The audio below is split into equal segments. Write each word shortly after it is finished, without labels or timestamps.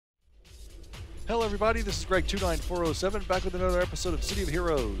Hello everybody, this is Greg29407 back with another episode of City of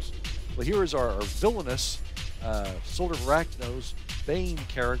Heroes. Well, here is our villainous Soldier of Arachnos Bane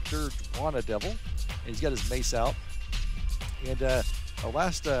character, Dwana Devil, and he's got his mace out. And our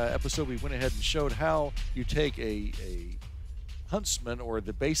last episode we went ahead and showed how you take a huntsman, or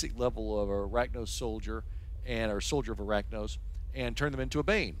the basic level of a Arachnos soldier, and our Soldier of Arachnos, and turn them into a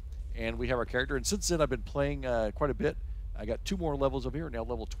Bane. And we have our character, and since then I've been playing quite a bit. I got 2 more levels over here, now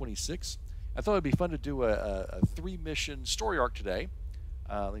level 26. I thought it'd be fun to do a 3-mission story arc today.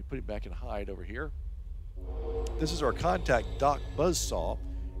 Let me put it back in hide over here. This is our contact, Doc Buzzsaw.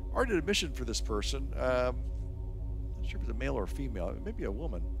 I already did a mission for this person. Not sure if it's a male or a female. It may be a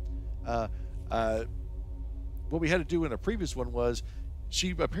woman. What we had to do in a previous one was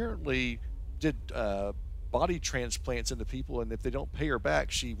she apparently did body transplants into people, and if they don't pay her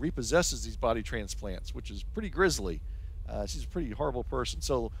back, she repossesses these body transplants, which is pretty grisly. She's a pretty horrible person.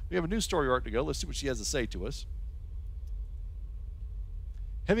 So we have a new story arc to go. Let's see what she has to say to us.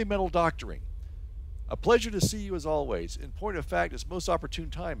 Heavy metal doctoring. A pleasure to see you as always. In point of fact, it's most opportune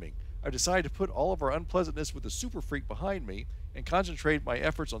timing. I've decided to put all of our unpleasantness with the super freak behind me and concentrate my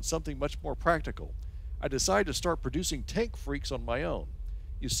efforts on something much more practical. I decided to start producing tank freaks on my own.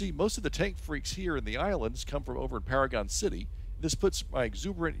 You see, most of the tank freaks here in the islands come from over in Paragon City. This puts my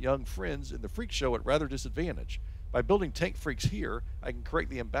exuberant young friends in the freak show at rather disadvantage. By building tank freaks here, I can correct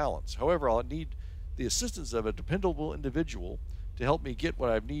the imbalance. However, I'll need the assistance of a dependable individual to help me get what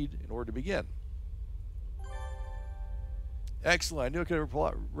I need in order to begin. Excellent. I knew I could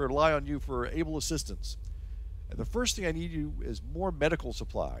rely on you for able assistance. And the first thing I need you is more medical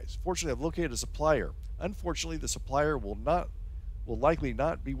supplies. Fortunately, I've located a supplier. Unfortunately, the supplier will likely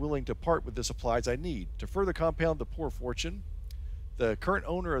not be willing to part with the supplies I need. To further compound the poor fortune, the current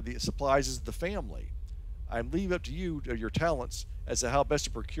owner of the supplies is the family. I leave up to you, your talents, as to how best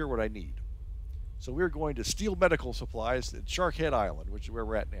to procure what I need. So we're going to steal medical supplies at Sharkhead Island, which is where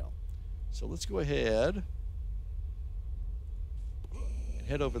we're at now. So let's go ahead and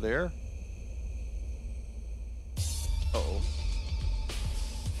head over there. Uh-oh.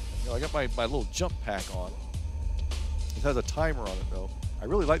 I got my little jump pack on. It has a timer on it, though. I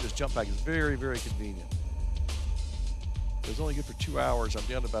really like this jump pack. It's very, very convenient. It was only good for 2 hours. I'm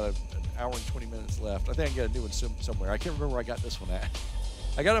down to about an hour and 20 minutes left. I think I can get a new one somewhere. I can't remember where I got this one at.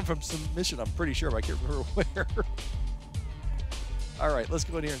 I got it from some mission, I'm pretty sure, but I can't remember where. All right, let's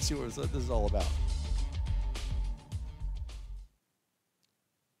go in here and see what this is all about.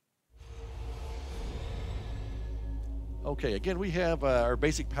 Okay, again, we have our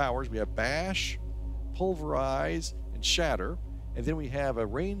basic powers. We have Bash, Pulverize, and Shatter. And then we have a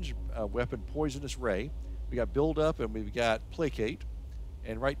range weapon, Poisonous Ray. We got Build Up, and we've got Placate.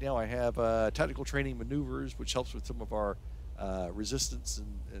 And right now I have Tactical Training Maneuvers, which helps with some of our resistance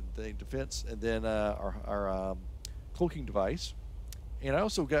and defense. And then our Cloaking Device. And I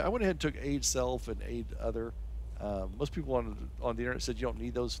went ahead and took Aid Self and Aid Other. Most people on the internet said you don't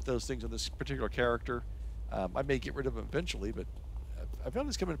need those things on this particular character. I may get rid of them eventually, but I found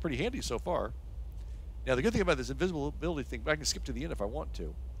this coming in pretty handy so far. Now, the good thing about this invisibility thing, I can skip to the end if I want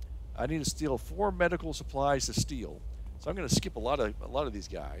to. I need to steal 4 medical supplies to steal. So I'm going to skip a lot of these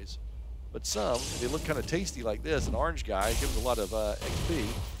guys. But some, they look kind of tasty like this. An orange guy gives a lot of XP.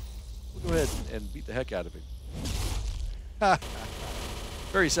 We'll go ahead and beat the heck out of him.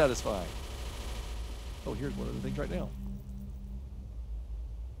 Very satisfying. Oh, here's one of the things right now.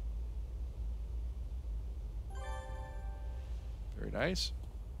 Very nice.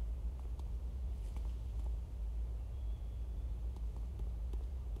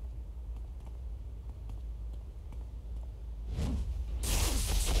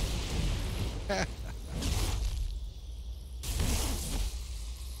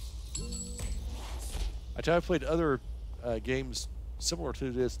 I've played other games similar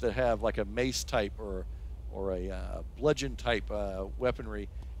to this that have like a mace type or a bludgeon type weaponry,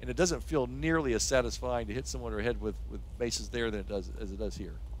 and it doesn't feel nearly as satisfying to hit someone in the head with maces there than it does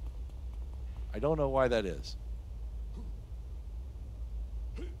here. I don't know why that is.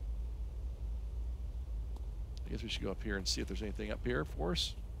 I guess we should go up here and see if there's anything up here for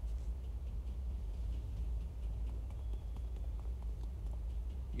us.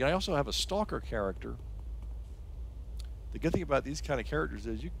 I also have a Stalker character. The good thing about these kind of characters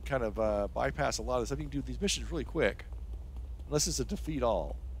is you can kind of bypass a lot of stuff. You can do these missions really quick, unless it's a defeat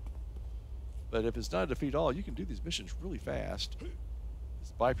all. But if it's not a defeat all, you can do these missions really fast.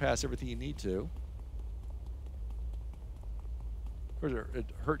 Just bypass everything you need to. Of course, it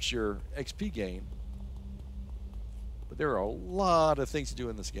hurts your XP gain, but there are a lot of things to do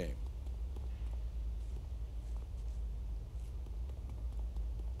in this game.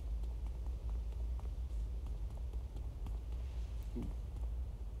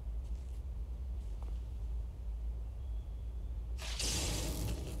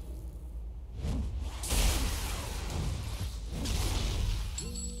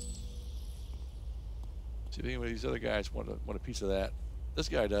 See if any of these other guys want a piece of that. This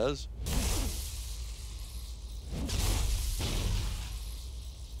guy does.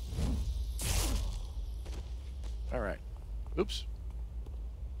 All right. Oops.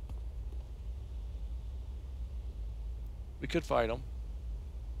 We could fight him.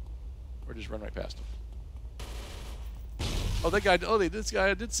 Or just run right past him. Oh, that guy, this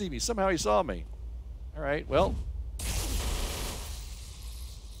guy did see me. Somehow he saw me. All right, well.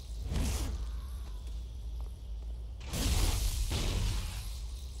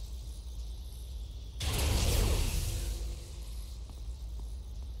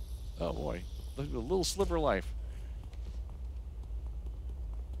 Oh boy, look at the little sliver of life.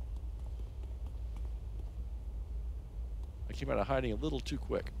 I came out of hiding a little too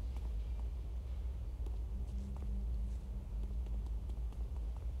quick.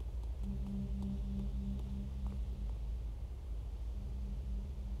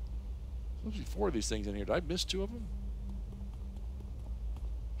 Supposed to be 4 of these things in here. Did I miss 2 of them?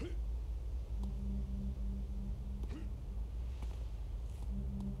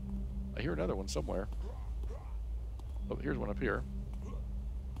 I hear another one somewhere. Oh, here's one up here.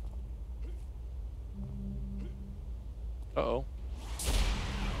 Uh-oh.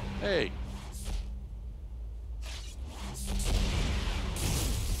 Hey.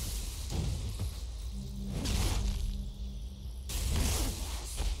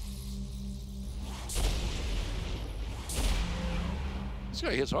 This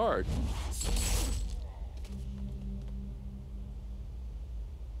guy hits hard.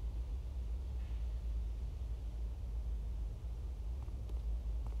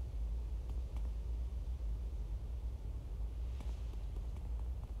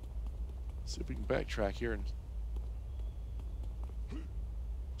 See if we can backtrack here. And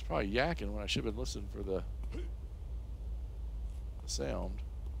it's probably yakking when I should have been listening for the sound.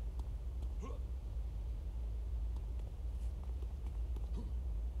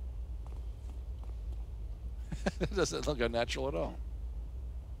 It doesn't look unnatural at all.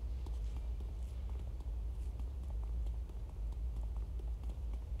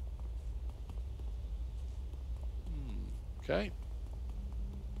 Okay.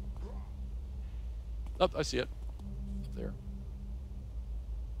 Oh, I see it. Up there.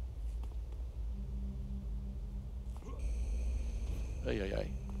 Ay, ay,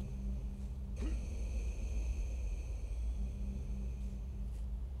 ay.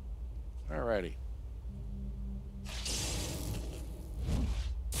 Alrighty.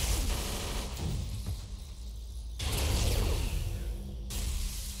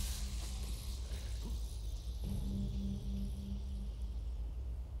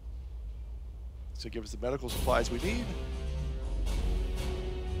 So give us the medical supplies we need.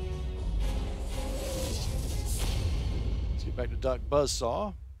 Let's get back to Doc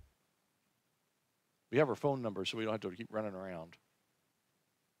Buzzsaw. We have our phone number, so we don't have to keep running around.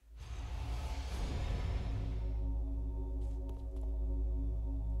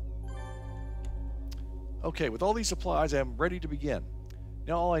 Okay, with all these supplies, I am ready to begin.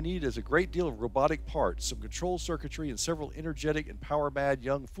 Now all I need is a great deal of robotic parts, some control circuitry, and several energetic and power-mad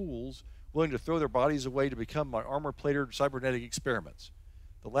young fools willing to throw their bodies away to become my armor-plated cybernetic experiments.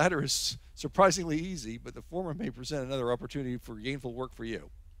 The latter is surprisingly easy, but the former may present another opportunity for gainful work for you.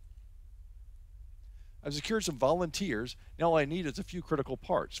 I've secured some volunteers. Now all I need is a few critical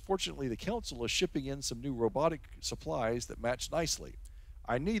parts. Fortunately, the Council is shipping in some new robotic supplies that match nicely.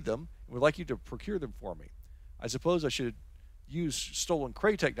 I need them and would like you to procure them for me. I suppose I should use stolen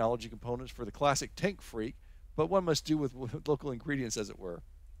Cray technology components for the classic tank freak, but one must do with local ingredients, as it were.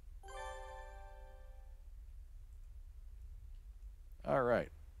 All right.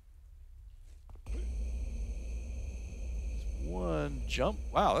 One jump.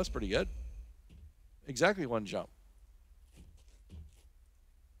 Wow, that's pretty good. Exactly one jump.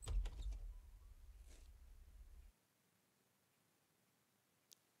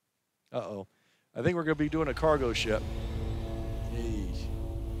 Uh-oh. I think we're going to be doing a cargo ship. Hey.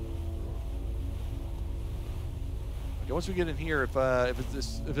 Okay, once we get in here, if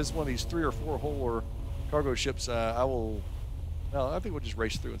it's one of these 3 or 4 hull cargo ships, I will. No, I think we'll just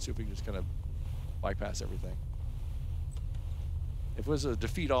race through and see if we can just kind of bypass everything. If it was a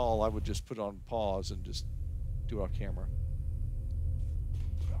defeat all, I would just put it on pause and just do it off camera.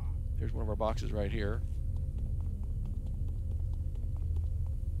 Here's one of our boxes right here.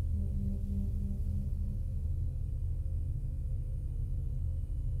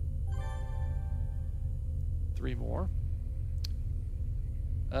 Three more.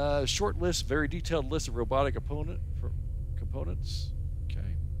 Short list, very detailed list of robotic components.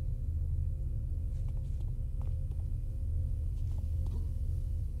 Okay.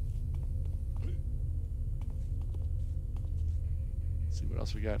 see what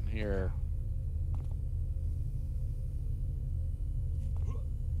else we got in here.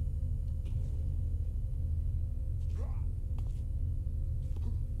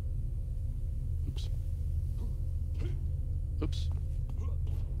 Oops. Oops.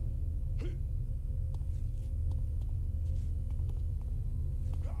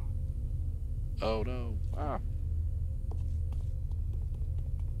 Oh no. Ah.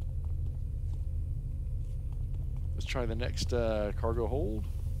 Let's try the next cargo hold.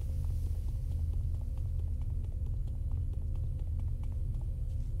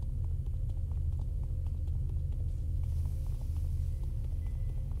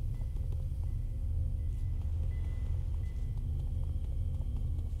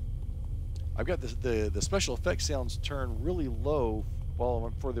 I've got the special effects sounds turned really low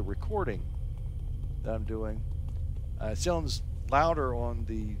while for the recording that I'm doing. It sounds louder on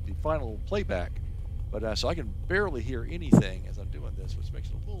the final playback, but so I can barely hear anything as I'm doing this, which makes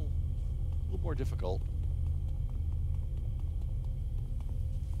it a little more difficult.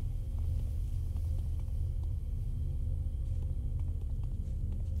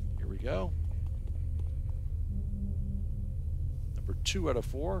 Here we go. Number 2 out of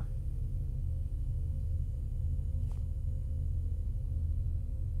 4.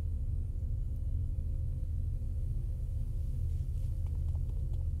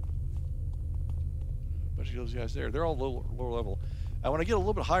 Those guys there, they're all lower level. When I get a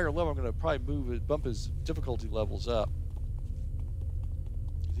little bit higher level, I'm going to probably bump his difficulty levels up.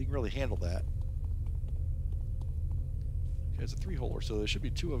 He can really handle that. Okay, it's a 3-holer, so there should be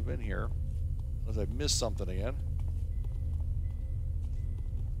 2 of them in here, unless I missed something again.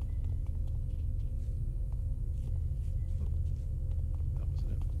 That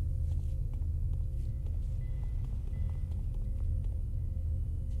wasn't it.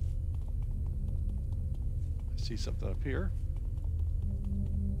 See something up here.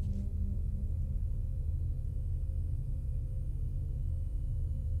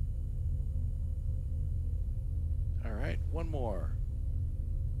 All right, one more.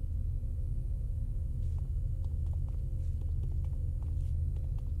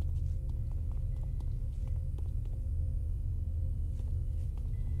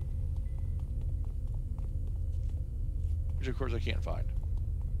 Which of course I can't find.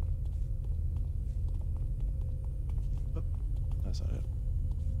 That's not it.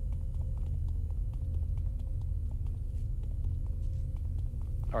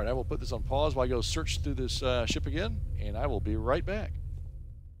 All right, I will put this on pause while I go search through this ship again, and I will be right back.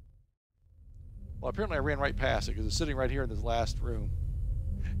 Well, apparently I ran right past it because it's sitting right here in this last room.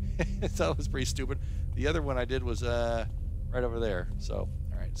 So that was pretty stupid. The other one I did was right over there. So,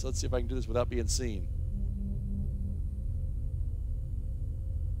 all right, so let's see if I can do this without being seen.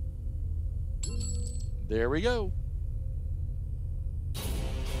 There we go.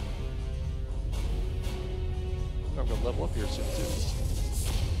 I'm going to level up here soon, too.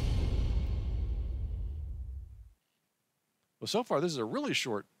 Well, so far, this is a really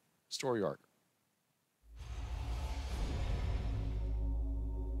short story arc.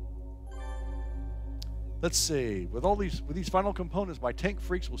 Let's see. With these final components, my tank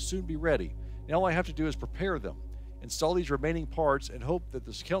freaks will soon be ready. Now all I have to do is prepare them, install these remaining parts, and hope that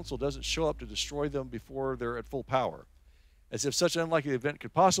this council doesn't show up to destroy them before they're at full power. As if such an unlikely event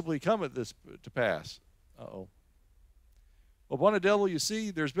could possibly come at this to pass. Uh-oh. Well, Buonadevil, you see,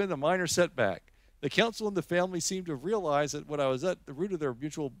 there's been a minor setback. The council and the family seem to have realized that when I was at the root of their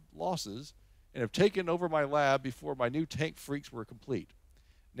mutual losses and have taken over my lab before my new tank freaks were complete.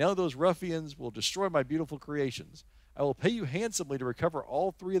 Now those ruffians will destroy my beautiful creations. I will pay you handsomely to recover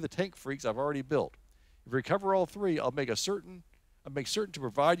all 3 of the tank freaks I've already built. If you recover all 3, I'll make certain to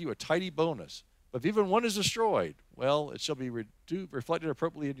provide you a tidy bonus. But if even one is destroyed, well, it shall be reflected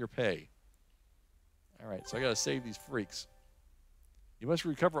appropriately in your pay. All right, so I got to save these freaks. You must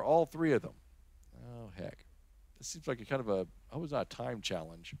recover all 3 of them. Oh, heck. This seems like a kind of a, I was not a time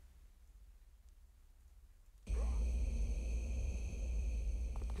challenge.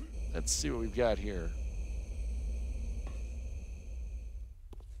 Let's see what we've got here.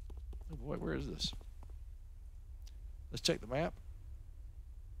 Oh boy, where is this? Let's check the map.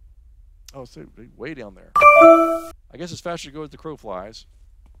 Oh, it's way down there. I guess as fast as you go as the crow flies.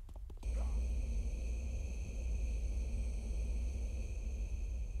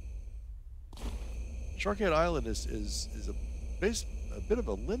 Sharkhead Island is a bit of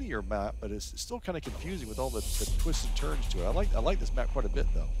a linear map, but it's still kind of confusing with all the twists and turns to it. I like this map quite a bit,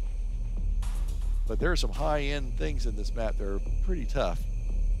 though. But there are some high-end things in this map that are pretty tough.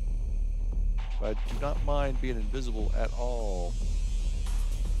 But I do not mind being invisible at all.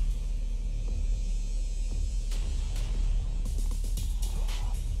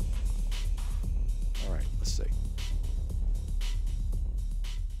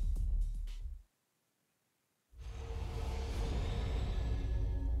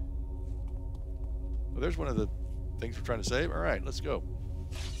 Well, there's one of the things we're trying to save. All right, let's go.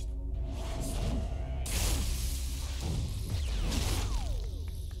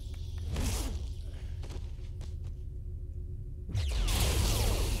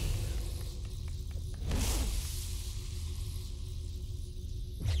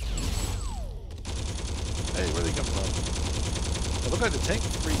 Hey, where they come from? It looks like the tank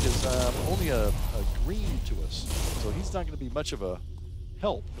freak is only a green to us, so he's not going to be much of a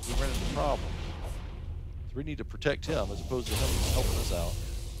help if we run into problems. So we need to protect him as opposed to him helping us out.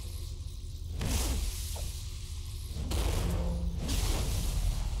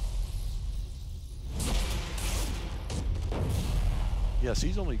 Yes,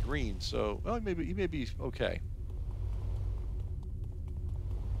 he's only green, so well, he may be okay.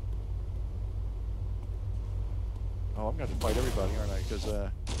 Oh, I'm going to have to fight everybody, aren't I? Because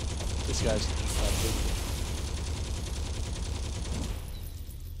this guy's not big.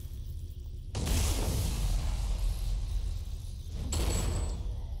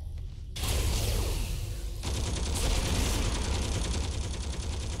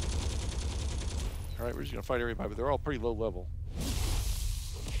 All right, we're just going to fight everybody, but they're all pretty low level.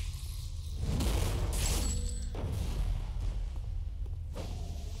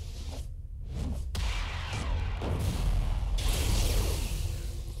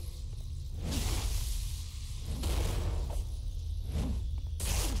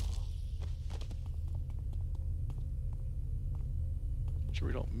 Sure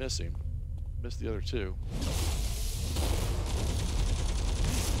we don't miss him. Miss the other two.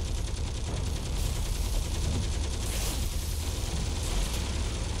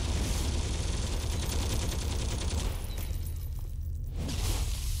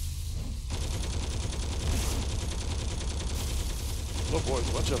 Oh boy, there's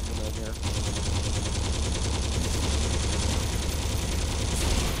a bunch of them in here.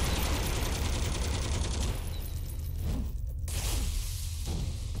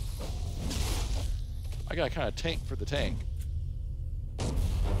 I got kind of tank for the tank.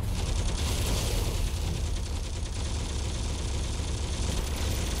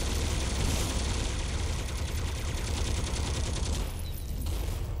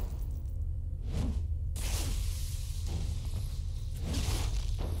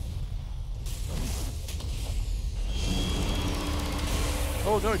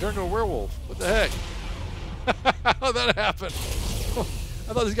 Oh no, he turned into a werewolf. What the heck? How'd that happen?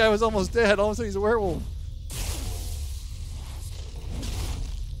 I thought this guy was almost dead. All of a sudden he's a werewolf.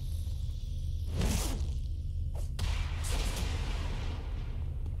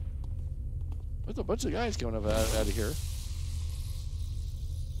 There's a bunch of guys coming up out of here.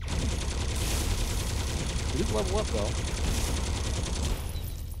 He didn't level up though.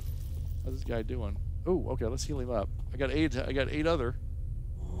 How's this guy doing? Oh, okay, let's heal him up. I got eight other.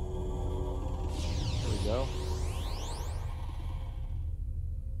 There we go.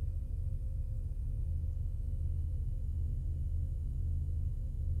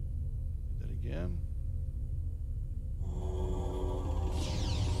 That again.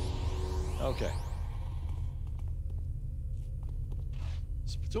 Okay.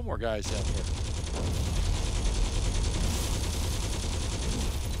 Still more guys down here.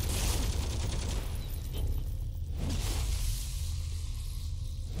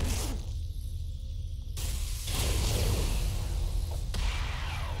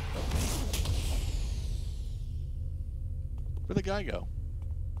 Where'd the guy go?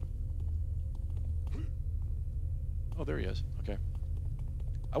 Oh, there he is. Okay.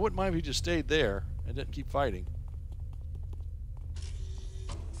 I wouldn't mind if he just stayed there and didn't keep fighting.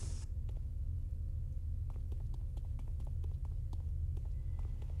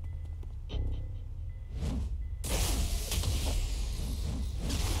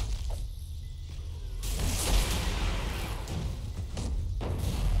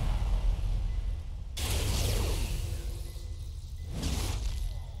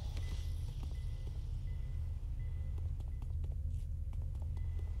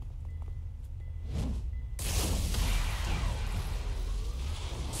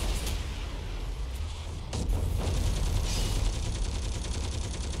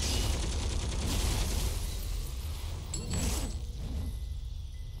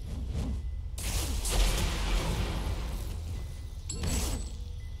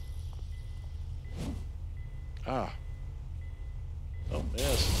 Ah. Oh,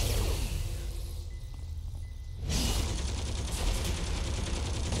 yes.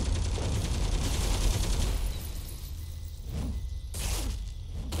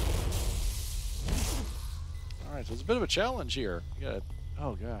 All right, so it's a bit of a challenge here. You gotta,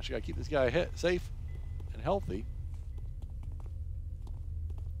 oh gosh, you gotta keep this guy safe and healthy.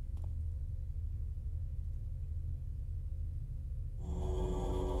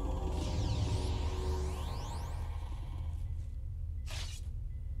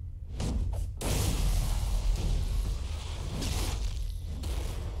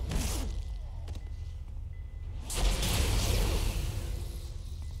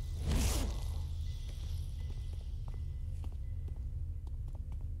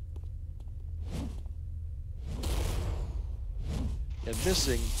 And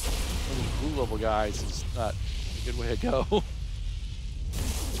missing one of these blue level guys is not a good way to go.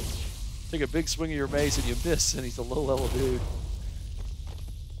 Take a big swing of your mace and you miss, and he's a low level dude.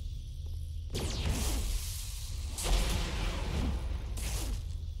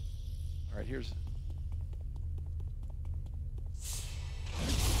 All right, here's.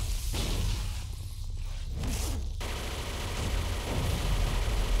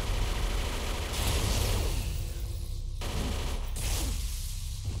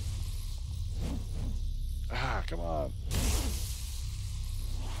 Come on.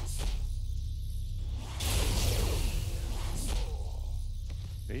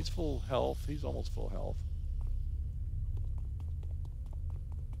 Okay, he's full health. He's almost full health.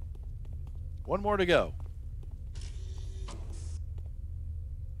 One more to go.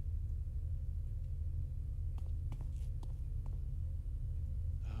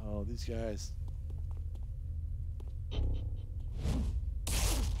 Oh, these guys.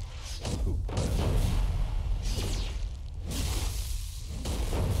 Ooh.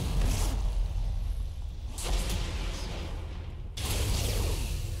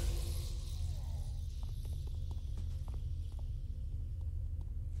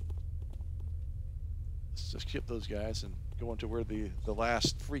 Just skip those guys and go into where the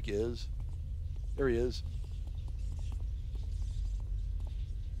last freak is. There he is.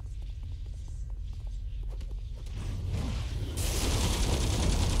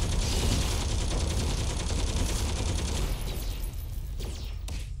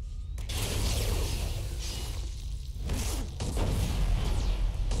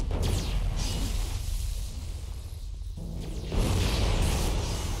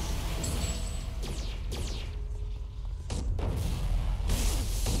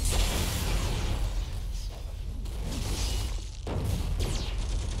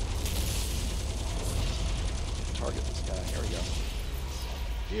 Target this guy. Here we go.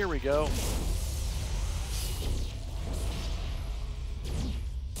 Here we go.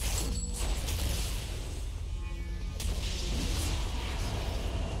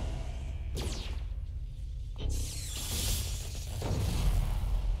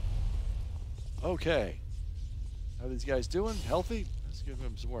 Okay. How are these guys doing? Healthy? Let's give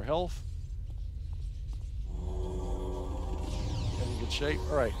them some more health. In good shape.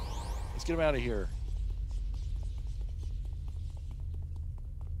 All right. Let's get them out of here.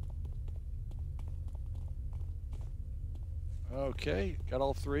 Okay, got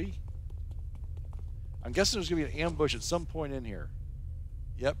all three. I'm guessing there's gonna be an ambush at some point in here.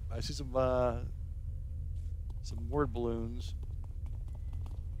 Yep, I see some word balloons.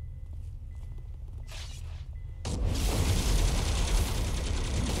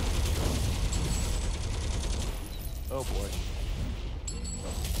 Oh boy.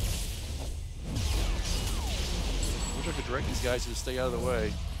 Wish I could direct these guys to stay out of the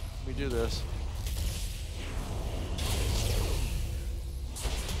way. Let me do this.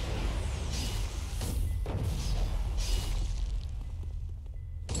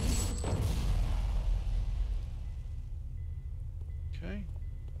 Okay.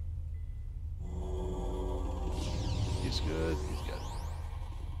 He's good. He's good.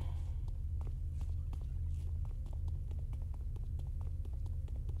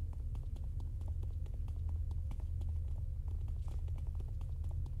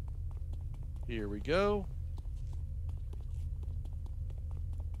 Here we go.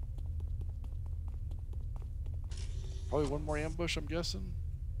 Probably one more ambush, I'm guessing.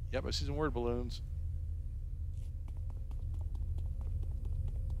 Yep, I see some word balloons.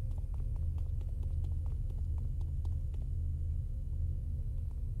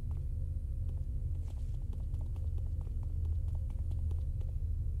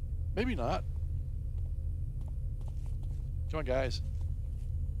 Maybe not. Come on, guys.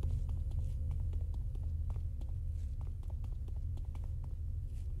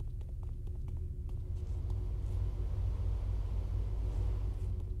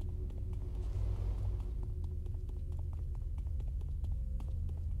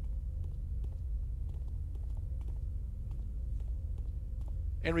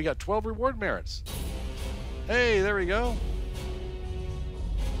 And we got 12 reward merits. Hey, there we go.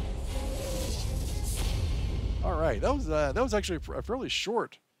 All right, that was actually a fairly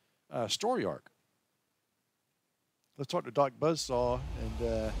short story arc. Let's talk to Doc Buzzsaw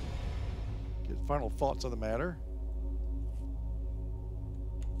and get final thoughts on the matter.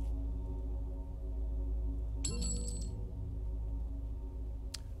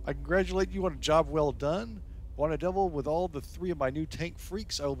 I congratulate you on a job well done. Want a devil with all the three of my new tank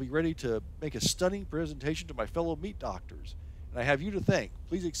freaks, I will be ready to make a stunning presentation to my fellow meat doctors. And I have you to thank.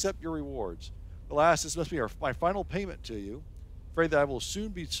 Please accept your rewards. Alas, this must be my final payment to you. Afraid that I will soon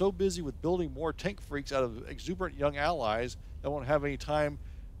be so busy with building more tank freaks out of exuberant young allies that I won't have any time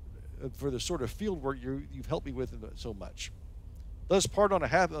for the sort of field work you've helped me with so much. Let us part on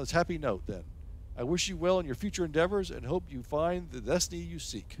this happy note, then. I wish you well in your future endeavors and hope you find the destiny you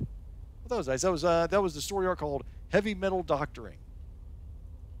seek. Well, that was nice. That was the story arc called Heavy Metal Doctoring.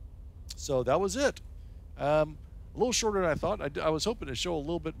 So that was it. A little shorter than I thought. I was hoping to show a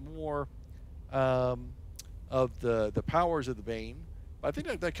little bit more of the powers of the Bane. But I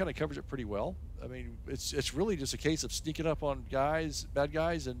think that kind of covers it pretty well. I mean, it's really just a case of sneaking up on bad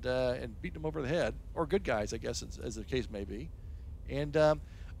guys, and beating them over the head, or good guys, I guess, as the case may be. And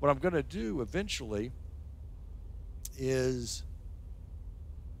what I'm going to do eventually is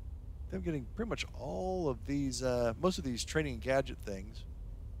I'm getting pretty much all of these, most of these training gadget things,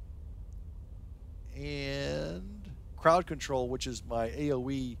 and crowd control, which is my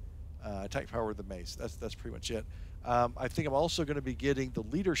AOE attack power of the mace. That's pretty much it. I think I'm also going to be getting the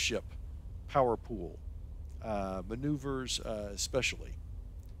leadership power pool, maneuvers especially,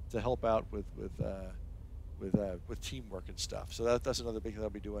 to help out with teamwork and stuff. So that's another big thing I'll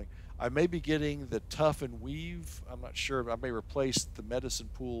be doing. I may be getting the tough and weave. I'm not sure. I may replace the medicine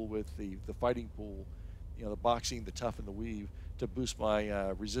pool with the fighting pool, you know, the boxing, the tough, and the weave, to boost my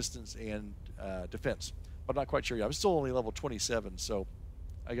resistance and defense. But I'm not quite sure yet. I'm still only level 27, so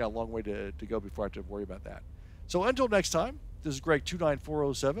I got a long way to go before I have to worry about that. So until next time, this is Greg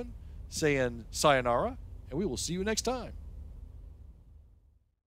 29407 saying sayonara, and we will see you next time.